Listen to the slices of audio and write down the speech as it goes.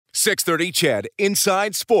630 CHED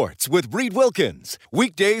Inside Sports with Reed Wilkins.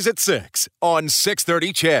 Weekdays at 6 on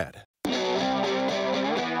 630 CHED.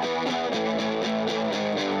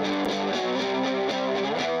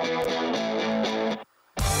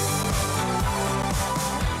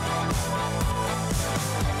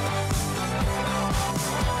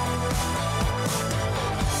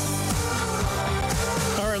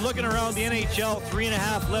 Looking around the NHL,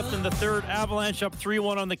 3.5 left in the third. Avalanche up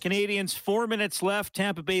 3-1 on the Canadiens. 4 minutes left.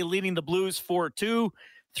 Tampa Bay leading the Blues 4-2.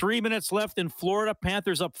 3 minutes left in Florida.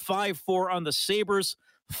 Panthers up 5-4 on the Sabres.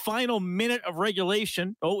 Final minute of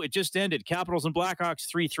regulation. Oh, it just ended. Capitals and Blackhawks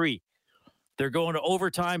 3-3. They're going to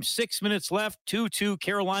overtime. 6 minutes left. 2-2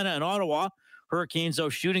 Carolina and Ottawa. Hurricanes, though,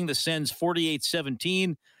 shooting the Sens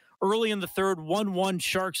 48-17. Early in the third, 1-1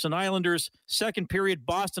 Sharks and Islanders. Second period,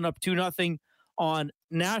 Boston up 2-0 on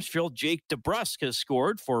Nashville. Jake DeBrusk has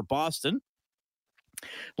scored for Boston.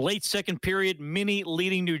 Late second period, Mini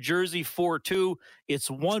leading New Jersey 4-2. It's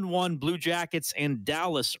 1-1 Blue Jackets and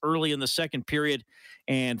Dallas early in the second period.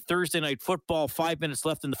 And Thursday Night Football, 5 minutes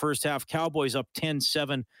left in the first half. Cowboys up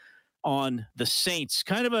 10-7 on the Saints.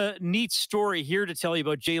 Kind of a neat story here to tell you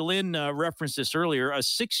about. Jaylin referenced this earlier. A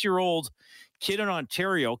 6-year-old kid in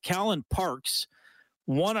Ontario, Callan Parks,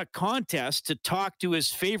 won a contest to talk to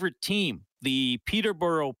his favorite team, the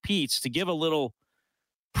Peterborough Petes, to give a little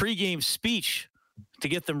pregame speech to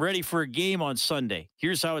get them ready for a game on Sunday.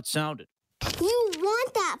 Here's how it sounded. You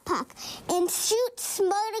want that puck and shoot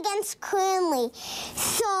smart against Cranley.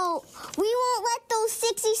 So we won't let those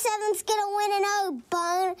 67s get a win in our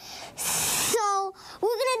barn. So we're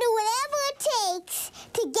going to do whatever it takes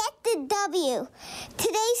to get the W.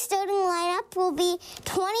 Today's starting lineup will be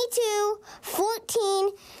 22, 14,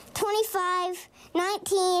 25,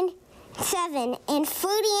 19, 7, and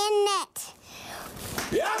 30 in net.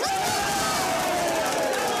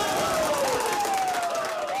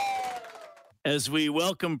 As we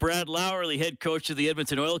welcome Brad Lauerly, head coach of the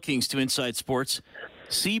Edmonton Oil Kings, to Inside Sports.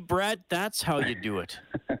 See, Brad, that's how you do it.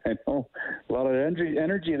 I know. A lot of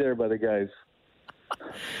energy there by the guys.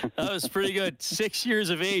 That was pretty good. 6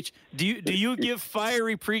 years of age. Do you give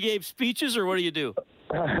fiery pregame speeches, or what do you do?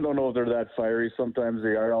 I don't know if they're that fiery. Sometimes they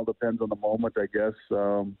are. It all depends on the moment, I guess.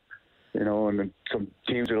 And then some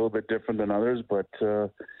teams are a little bit different than others, but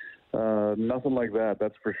nothing like that,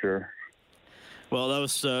 that's for sure. Well,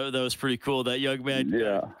 that was pretty cool. That young man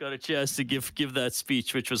got a chance to give that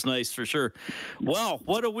speech, which was nice for sure. Wow,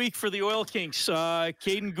 what a week for the Oil Kings.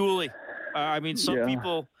 Caden Gooley. Some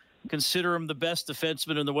people consider him the best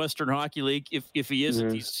defenseman in the Western Hockey League. If he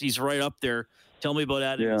isn't, he's right up there. Tell me about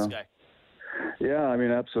adding this guy. Yeah,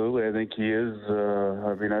 absolutely. I think he is.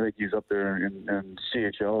 I think he's up there in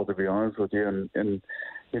CHL, to be honest with you. And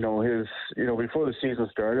before the season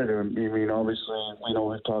started, obviously,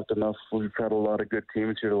 we've talked enough. We've had a lot of good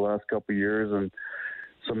teams here the last couple of years and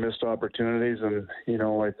some missed opportunities. And,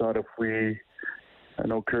 I thought I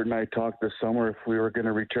know Kurt and I talked this summer, if we were going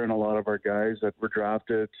to return a lot of our guys that were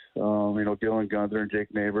drafted, Dylan Gunther and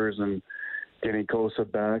Jake Neighbors, and getting Kosa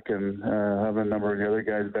back and having a number of the other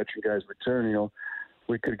guys, veteran guys, return,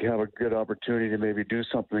 we could have a good opportunity to maybe do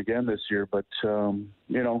something again this year. But, season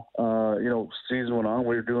went on.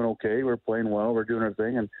 We were doing okay. We were playing well. We're doing our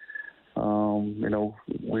thing. And,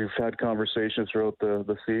 we've had conversations throughout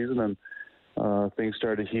the season, and things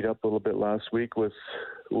started to heat up a little bit last week with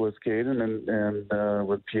Caden and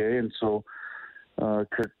with PA. And so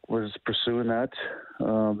Kurt was pursuing that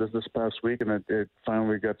this past week, and it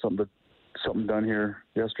finally got something done here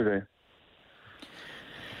yesterday.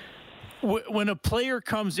 When a player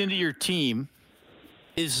comes into your team,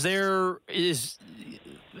 and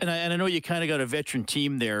I know you kind of got a veteran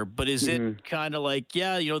team there, but is it kind of like,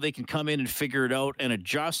 they can come in and figure it out and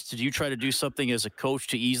adjust? Do you try to do something as a coach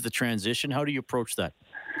to ease the transition? How do you approach that?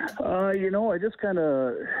 I just kind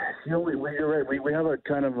of, you're right. We have a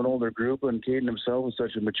kind of an older group, and Caden himself is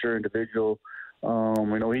such a mature individual.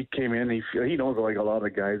 He came in, he knows like a lot of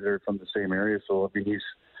the guys that are from the same area. So,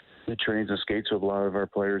 he trains and skates with a lot of our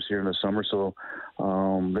players here in the summer. So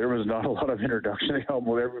there was not a lot of introduction.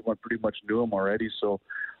 Everyone pretty much knew him already. So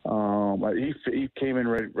he came in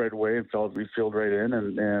right away and we filled right in.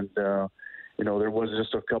 And there was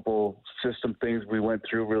just a couple system things we went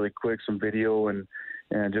through really quick, some video and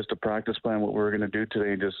just a practice plan, what we were going to do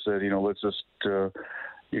today. And just said, let's just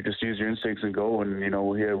you just use your instincts and go. And,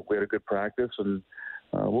 we had a good practice, and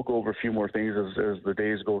we'll go over a few more things as the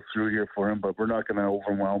days go through here for him, but we're not going to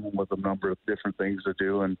overwhelm him with a number of different things to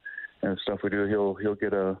do and stuff we do. He'll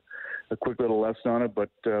get a quick little lesson on it, but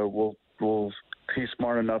he's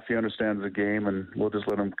smart enough. He understands the game, and we'll just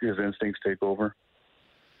let his instincts take over.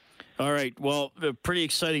 All right. Well, a pretty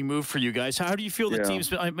exciting move for you guys. How do you feel the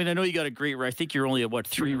team's? I mean, I know you got a great. I think you're only at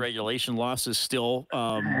 3 regulation losses still,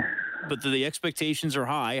 but the expectations are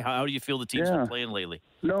high. How do you feel the team's been playing lately?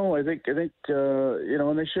 No, I think and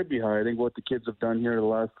they should be high. I think what the kids have done here the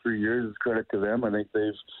last 3 years is credit to them. I think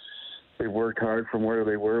they've worked hard from where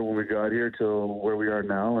they were when we got here to where we are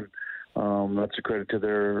now, and that's a credit to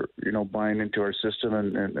their buying into our system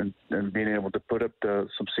and being able to put up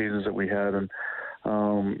some seasons that we had. And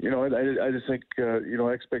I just think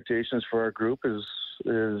expectations for our group is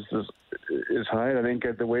high. I think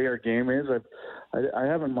the way our game is, I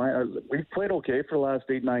haven't mind. We've played okay for the last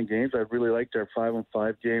 8-9 games. I really liked our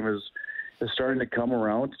 5-5 game is starting to come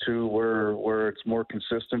around to where it's more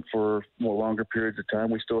consistent for more longer periods of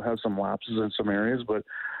time. We still have some lapses in some areas, but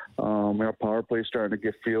our power play is starting to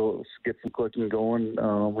get some clicking going.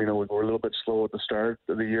 We know we're a little bit slow at the start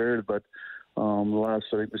of the year, but the last,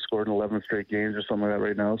 I think we scored in 11 straight games or something like that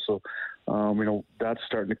right now. So, that's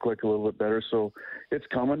starting to click a little bit better. So it's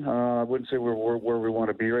coming. I wouldn't say we're where we want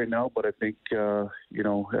to be right now, but I think,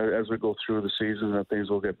 as we go through the season, that things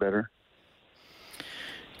will get better.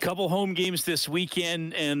 Couple home games this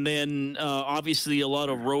weekend, and then obviously a lot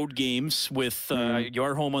of road games with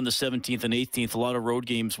your home on the 17th and 18th, a lot of road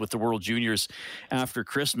games with the World Juniors after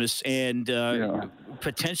Christmas. And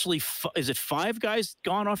potentially, is it 5 guys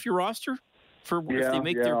gone off your roster? If they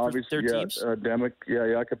make their teams? Demek,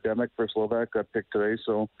 Jakub Demek for Slovak got picked today.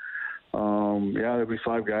 So, there'll be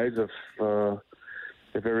 5 guys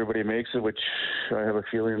if everybody makes it, which I have a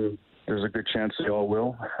feeling there's a good chance they all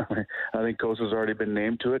will. I think Kosa's already been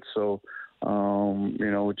named to it. So,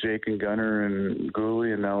 Jake and Gunnar and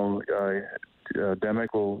Gooley and now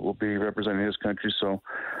Demek will be representing his country. So,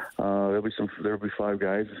 there'll be 5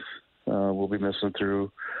 guys. We'll be missing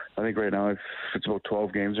through. I think right now it's about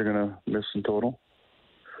 12 games they're going to miss in total.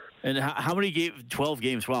 And how many games? 12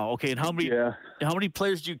 games. Wow. Okay. And how many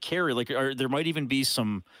players do you carry? Like, there might even be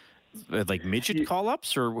some midget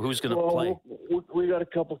call-ups, or who's going to play? We got a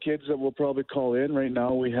couple kids that we'll probably call in right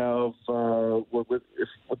now. We have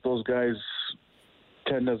with those guys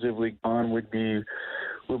tentatively gone,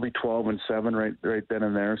 we'll be 12 and 7 right then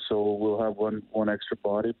and there. So we'll have one extra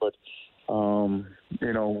body, but.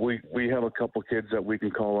 We have a couple kids that we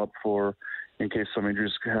can call up for in case some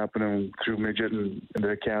injuries happen through midget and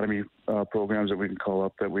the academy programs that we can call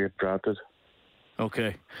up that we have drafted.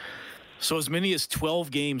 Okay. So as many as 12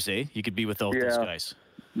 games, you could be without those guys.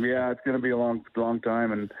 Yeah, it's going to be a long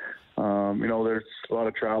time. And, there's a lot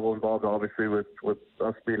of travel involved, obviously, with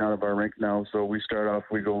us being out of our rink now. So we start off,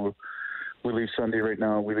 we leave Sunday right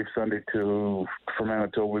now. We leave Sunday for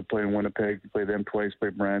Manitoba. We play in Winnipeg. We play them twice, play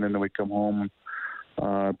Brandon, then we come home,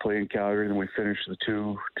 play in Calgary, and then we finish the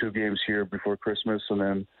two games here before Christmas. And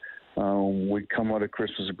then we come out of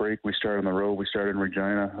Christmas break. We start on the road. We start in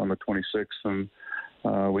Regina on the 26th,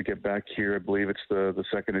 and we get back here, I believe it's the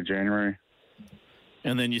 2nd of January.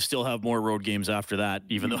 And then you still have more road games after that,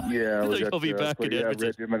 even though you'll be back in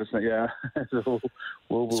Edmonton. So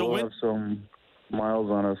we'll have some miles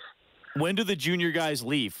on us. When do the junior guys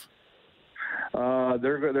leave?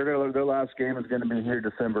 Their last game is going to be here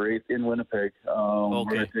December 8th in Winnipeg. We're going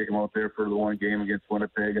to take them out there for the one game against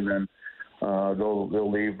Winnipeg, and then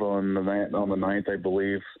they'll leave on the 9th, I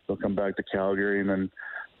believe. They'll come back to Calgary, and then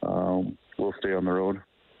we'll stay on the road.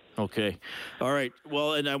 Okay. All right.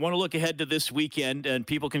 Well, and I want to look ahead to this weekend, and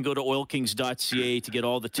people can go to oilkings.ca to get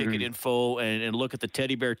all the ticket info and look at the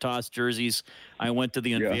Teddy Bear Toss jerseys. I went to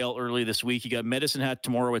the unveil early this week. You got Medicine Hat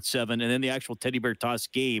tomorrow at 7, and then the actual Teddy Bear Toss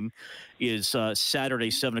game is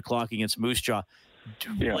Saturday, 7 o'clock against Moose Jaw.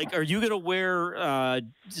 Like, are you going to wear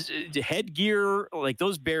headgear? Like,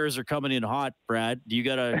 those bears are coming in hot, Brad. Do you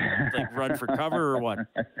got to run for cover or what?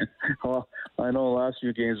 Well, I know the last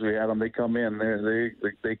few games we had them, they come in.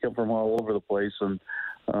 They come from all over the place, and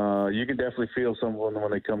you can definitely feel some of them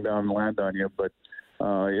when they come down and land on you. But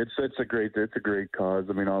it's a great cause.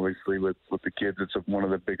 I mean, obviously with the kids, it's one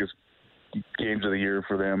of the biggest games of the year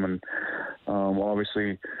for them, and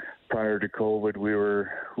obviously. Prior to COVID, we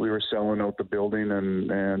were selling out the building, and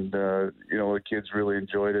the kids really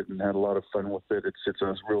enjoyed it and had a lot of fun with it. It's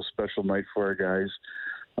a real special night for our guys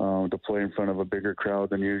to play in front of a bigger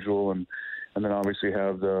crowd than usual, and then obviously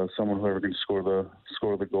have whoever can score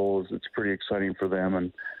the goals. It's pretty exciting for them,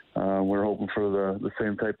 and we're hoping for the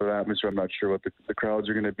same type of atmosphere. I'm not sure what the crowds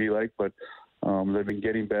are going to be like, but they've been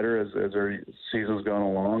getting better as our season's gone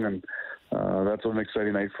along, and that's an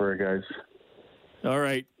exciting night for our guys. All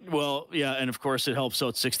right. Well, yeah, and of course it helps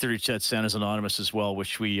out 630 Chet Santa's Anonymous as well,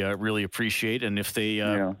 which we really appreciate. And if they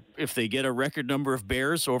get a record number of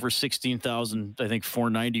bears over 16,000, I think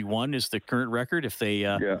 491 is the current record. If they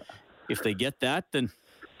get that, then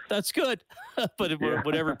That's good. But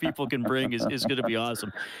whatever people can bring is going to be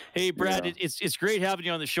awesome. Hey, Brad, it's great having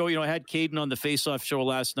you on the show. I had Caden on the Face-Off show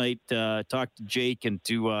last night, talked to Jake and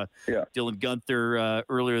to Dylan Gunther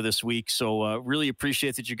earlier this week. So really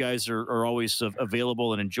appreciate that you guys are always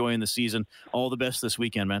available and enjoying the season. All the best this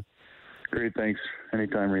weekend, man. Great, thanks.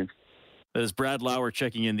 Anytime, Reed. That is Brad Lauer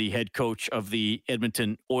checking in, the head coach of the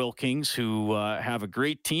Edmonton Oil Kings, who have a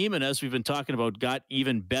great team, and as we've been talking about, got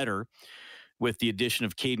even better with the addition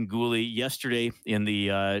of Caden Gooley yesterday in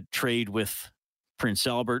the trade with Prince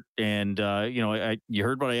Albert. And, you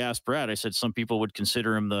heard what I asked Brad. I said some people would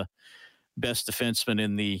consider him the best defenseman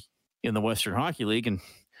in the Western Hockey League.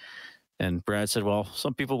 And Brad said, well,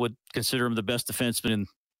 some people would consider him the best defenseman in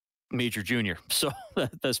Major Junior. So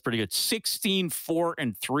that's pretty good.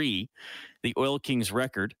 16-4-3, the Oil Kings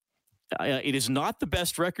record. It is not the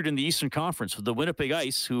best record in the Eastern Conference. The Winnipeg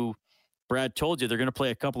Ice, who Brad told you they're going to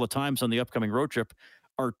play a couple of times on the upcoming road trip,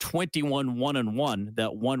 are 21-1-1.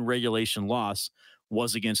 That one regulation loss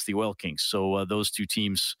was against the Oil Kings. So those two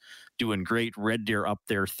teams doing great. Red Deer up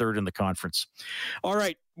there, third in the conference. All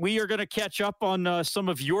right, we are going to catch up on some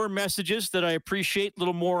of your messages that I appreciate. A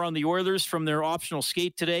little more on the Oilers from their optional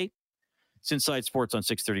skate today. It's Inside Sports on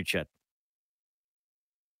 630 CHED.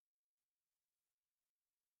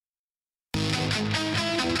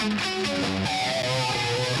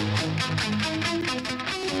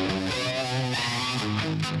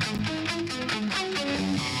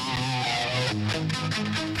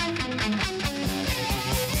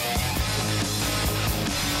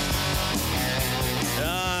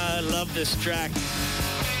 I love this track.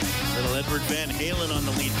 Little Edward Van Halen on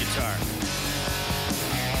the lead guitar.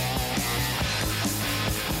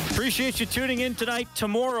 Appreciate you tuning in tonight.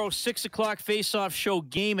 Tomorrow, 6 o'clock face-off show,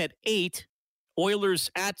 game at 8.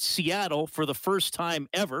 Oilers at Seattle for the first time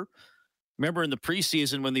ever. Remember in the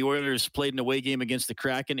preseason when the Oilers played an away game against the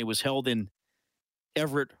Kraken, it was held in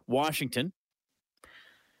Everett, Washington.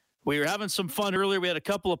 We were having some fun earlier. We had a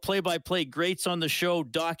couple of play-by-play greats on the show.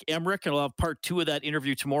 Doc Emmerich, and I'll have part 2 of that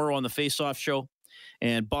interview tomorrow on the face-off show.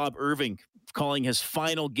 And Bob Irving calling his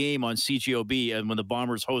final game on CJOB and when the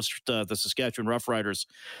Bombers host the Saskatchewan Roughriders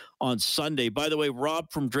on Sunday. By the way,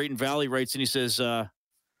 Rob from Drayton Valley writes and he says,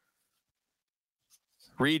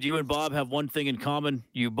 Reed, you and Bob have one thing in common.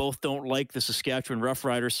 You both don't like the Saskatchewan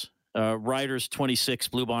Roughriders. Riders 26,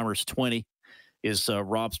 Blue Bombers 20 is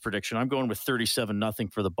Rob's prediction. I'm going with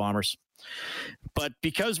 37-0 for the Bombers. But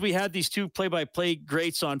because we had these two play-by-play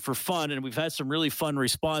greats on for fun and we've had some really fun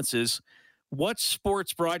responses, what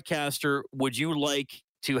sports broadcaster would you like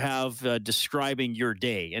to have describing your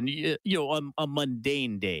day? And, a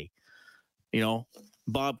mundane day.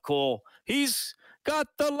 Bob Cole, he's got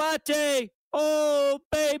the latte. Oh,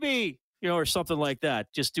 baby. Or something like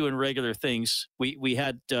that. Just doing regular things. We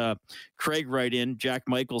had Craig write in, Jack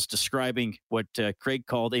Michaels, describing what Craig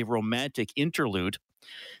called a romantic interlude.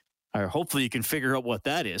 Hopefully you can figure out what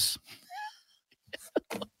that is.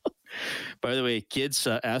 By the way, kids,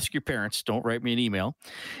 ask your parents. Don't write me an email.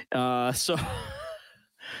 But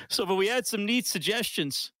we had some neat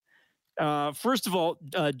suggestions. First of all,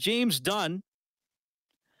 James Dunn,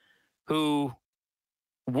 who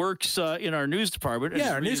works in our news department.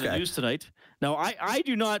 Yeah, our news guy. News tonight. Now, I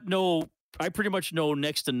do not know. I pretty much know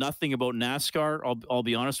next to nothing about NASCAR. I'll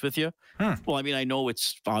be honest with you. Well, I mean, I know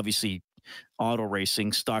it's obviously auto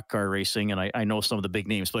racing, stock car racing, and I know some of the big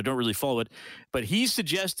names, but I don't really follow it. But he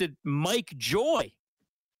suggested Mike Joy.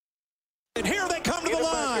 And here they come to the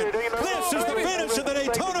line. This is the finish of the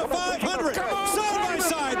Daytona 500. Side by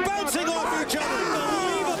side, bouncing off each other.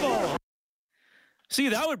 Unbelievable. See,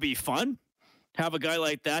 that would be fun. Have a guy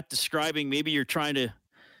like that describing maybe you're trying to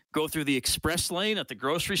go through the express lane at the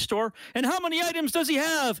grocery store. And how many items does he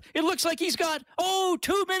have? It looks like he's got,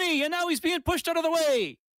 too many, and now he's being pushed out of the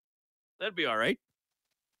way. That'd be all right.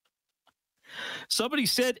 Somebody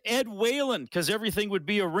said Ed Whalen, because everything would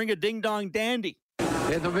be a ring-a-ding-dong dandy.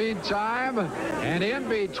 In the meantime, and in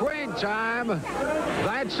between time,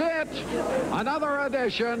 that's it. Another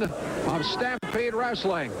edition of Stampede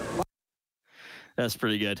Wrestling. That's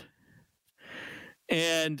pretty good.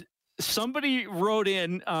 And somebody wrote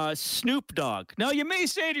in Snoop Dogg. Now, you may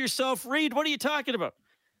say to yourself, Reed, what are you talking about?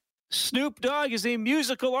 Snoop Dogg is a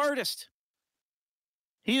musical artist.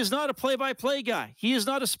 He is not a play-by-play guy. He is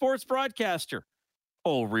not a sports broadcaster.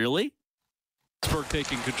 Oh, really? Pittsburgh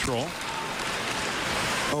taking control.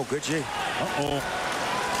 Oh, good G. Uh-oh.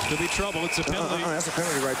 Could be trouble. It's a penalty. That's a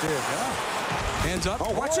penalty right there. Yeah. Hands up.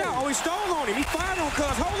 Oh, watch out. Oh, he stole on him. He fired on Cuz.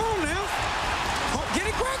 Hold on now. Oh, get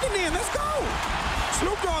it cracking then. Let's go.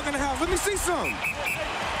 Snoop Dogg in the house. Let me see some.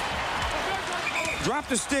 Drop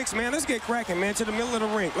the sticks, man. Let's get cracking, man, to the middle of the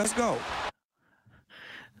ring. Let's go.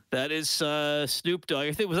 That is Snoop Dogg.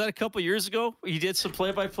 I think, was that a couple years ago? You did some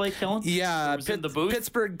play-by-play, Kellen? Yeah, in the booth?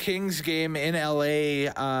 Pittsburgh Kings game in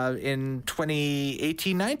LA in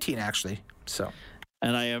 2018-19, actually. So,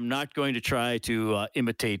 and I am not going to try to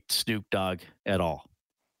imitate Snoop Dogg at all.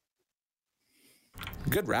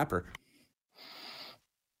 Good rapper.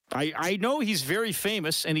 I know he's very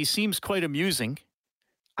famous, and he seems quite amusing.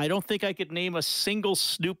 I don't think I could name a single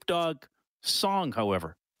Snoop Dogg song,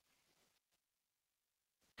 however.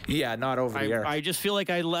 Yeah, not over the air. I just feel like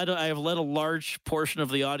I have let a large portion of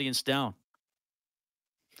the audience down.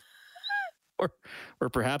 Or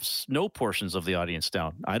perhaps no portions of the audience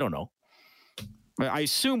down. I don't know. I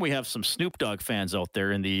assume we have some Snoop Dogg fans out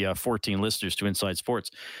there in the 14 listeners to Inside Sports.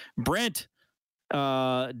 Brent,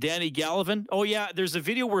 Danny Gallivan. Oh, yeah, there's a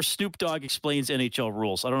video where Snoop Dogg explains NHL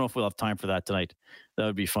rules. I don't know if we'll have time for that tonight. That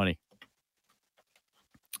would be funny.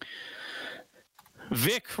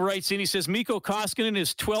 Vic writes in, he says, Mikko Koskinen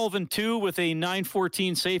is 12-2 with a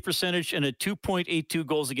 .914 save percentage and a 2.82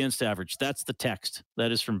 goals against average. That's the text. That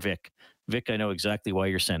is from Vic. Vic, I know exactly why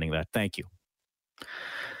you're sending that. Thank you.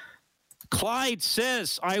 Clyde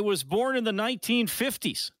says, I was born in the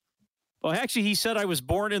 1950s. Well, actually, he said I was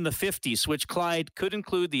born in the 50s, which Clyde could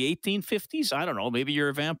include the 1850s. I don't know. Maybe you're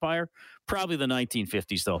a vampire. Probably the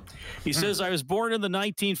 1950s, though. He says, I was born in the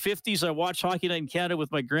 1950s. I watched Hockey Night in Canada with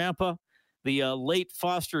my grandpa. The late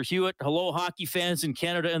Foster Hewitt. Hello, hockey fans in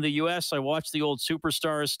Canada and the U.S. I watched the old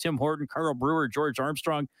superstars, Tim Horton, Carl Brewer, George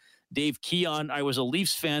Armstrong, Dave Keon. I was a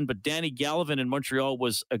Leafs fan, but Danny Gallivan in Montreal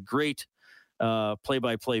was a great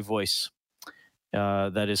play-by-play voice.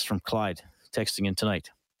 That is from Clyde, texting in tonight.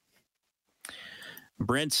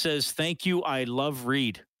 Brent says, thank you. I love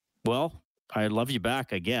Reed. Well, I love you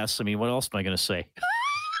back, I guess. I mean, what else am I going to say?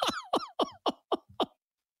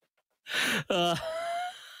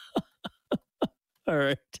 All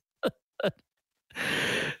right.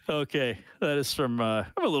 Okay, that is from. I'm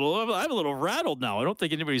a little rattled now. I don't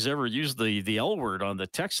think anybody's ever used the L word on the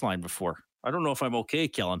text line before. I don't know if I'm okay,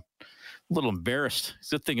 Kellen. A little embarrassed.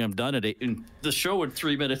 It's a good thing I'm done in the show in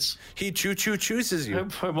 3 minutes. He chooses you.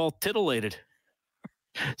 I'm all titillated.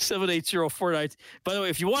 78049. By the way,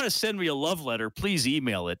 if you want to send me a love letter, please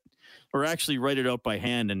email it, or actually write it out by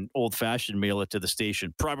hand and old-fashioned mail it to the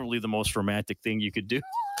station. Probably the most romantic thing you could do.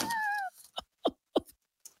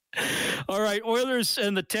 All right, Oilers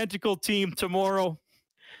and the Tentacle team tomorrow.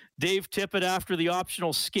 Dave Tippett after the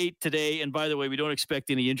optional skate today. And by the way, we don't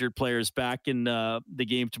expect any injured players back in the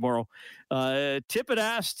game tomorrow. Tippett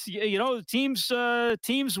asked, the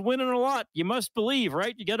team's winning a lot. You must believe,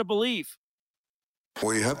 right? You got to believe.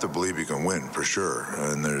 Well, you have to believe you can win for sure.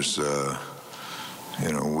 And there's,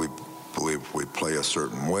 we believe we play a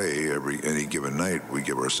certain way any given night, we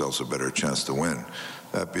give ourselves a better chance to win.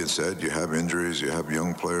 That being said, you have injuries, you have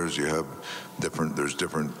young players, there's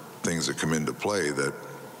different things that come into play that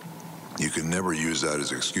you can never use that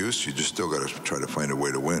as an excuse. You just still got to try to find a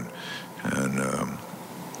way to win. And,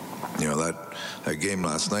 that game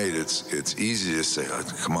last night, it's easy to say, oh,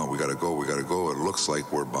 come on, we got to go. It looks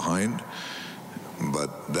like we're behind.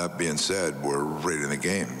 But that being said, we're right in the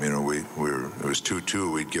game. It was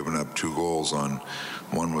 2-2. We'd given up 2 goals on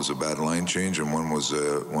one was a bad line change and one was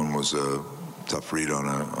a tough read on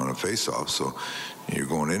a face-off. So you're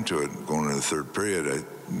going into the third period.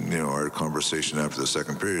 Our conversation after the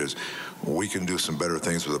second period is we can do some better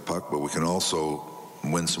things with the puck, but we can also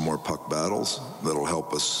win some more puck battles that'll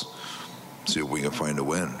help us see if we can find a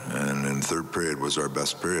win. And in third period was our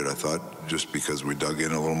best period, I thought, just because we dug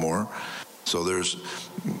in a little more. So there's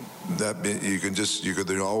that. You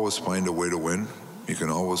can always find a way to win. You can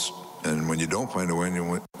always, and when you don't find a way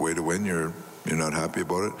to win, you're not happy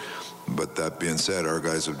about it. But that being said, our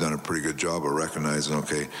guys have done a pretty good job of recognizing,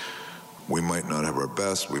 okay, we might not have our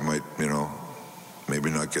best. We might, maybe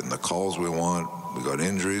not getting the calls we want. We got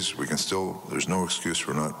injuries. We can still. There's no excuse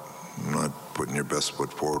for not putting your best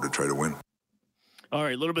foot forward to try to win. All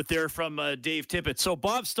right, a little bit there from Dave Tippett. So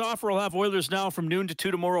Bob Stauffer will have Oilers Now from noon to 2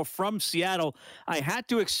 tomorrow from Seattle. I had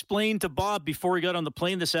to explain to Bob before he got on the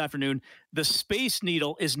plane this afternoon, the Space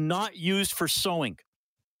Needle is not used for sewing.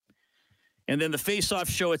 And then the face-off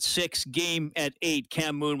show at 6, game at 8.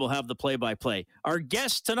 Cam Moon will have the play-by-play. Our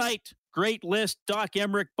guests tonight, great list, Doc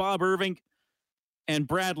Emmerich, Bob Irving, and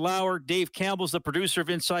Brad Lauer. Dave Campbell's the producer of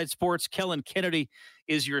Inside Sports. Kellen Kennedy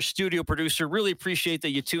is your studio producer. Really appreciate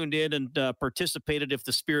that you tuned in and participated if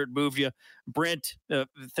the spirit moved you. Brent,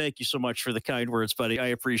 thank you so much for the kind words, buddy. I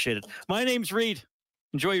appreciate it. My name's Reed.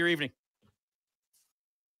 Enjoy your evening.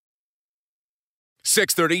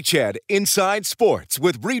 630 CHED Inside Sports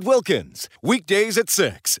with Reed Wilkins. Weekdays at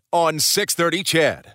 6 on 630 CHED.